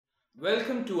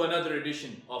Welcome to another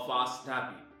edition of Ask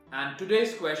Snappy, and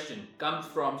today's question comes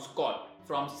from Scott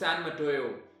from San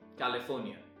Mateo,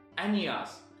 California, and he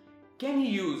asks, can he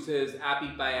use his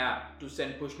AppyPie app to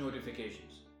send push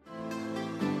notifications?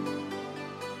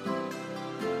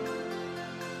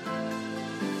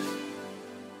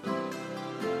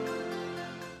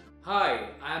 Hi,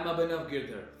 I am Abhinav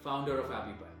Girdhar, founder of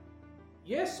AppyPie.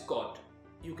 Yes, Scott,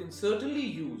 you can certainly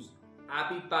use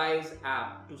AppyPie's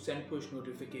app to send push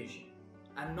notification.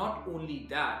 And not only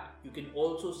that, you can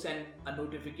also send a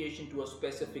notification to a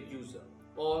specific user,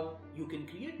 or you can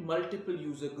create multiple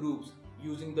user groups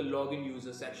using the login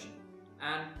user section,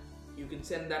 and you can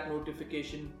send that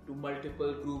notification to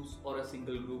multiple groups or a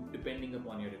single group depending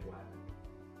upon your requirement.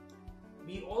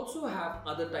 We also have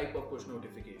other type of push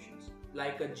notifications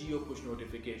like a geo push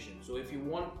notification. So if you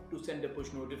want to send a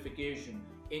push notification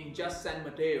in just San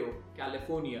Mateo,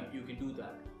 California, you can do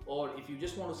that. Or if you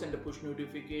just want to send a push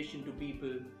notification to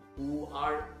people who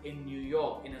are in New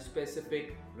York in a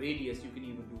specific radius, you can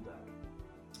even do that.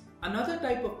 Another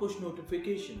type of push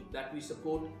notification that we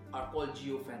support are called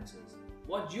geofences.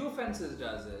 What geofences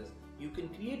does is you can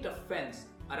create a fence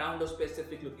around a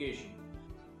specific location.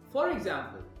 For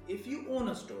example, if you own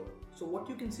a store, so what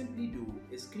you can simply do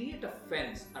is create a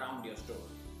fence around your store,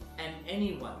 and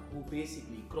anyone who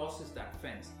basically crosses that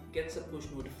fence gets a push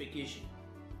notification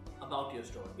about your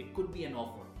store. It could be an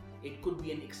offer, it could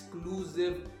be an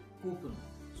exclusive coupon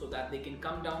so that they can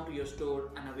come down to your store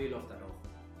and avail of that offer.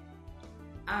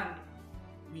 And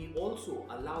we also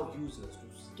allow users to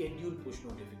schedule push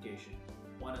notification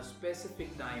on a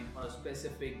specific time or a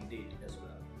specific date as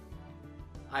well.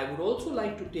 I would also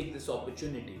like to take this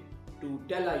opportunity to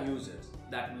tell our users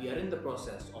that we are in the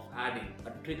process of adding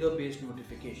a trigger-based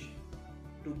notification.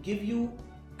 To give you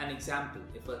an example,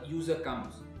 if a user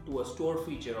comes to a store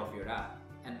feature of your app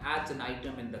and adds an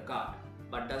item in the cart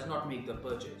but does not make the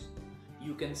purchase,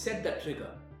 you can set the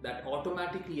trigger that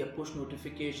automatically a push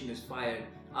notification is fired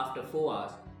after 4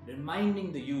 hours,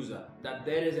 reminding the user that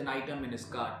there is an item in his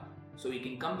cart so he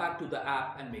can come back to the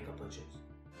app and make a purchase.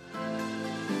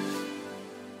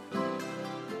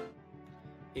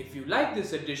 If you like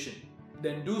this edition,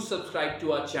 then do subscribe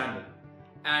to our channel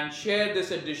and share this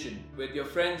edition with your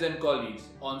friends and colleagues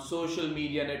on social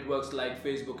media networks like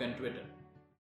Facebook and Twitter.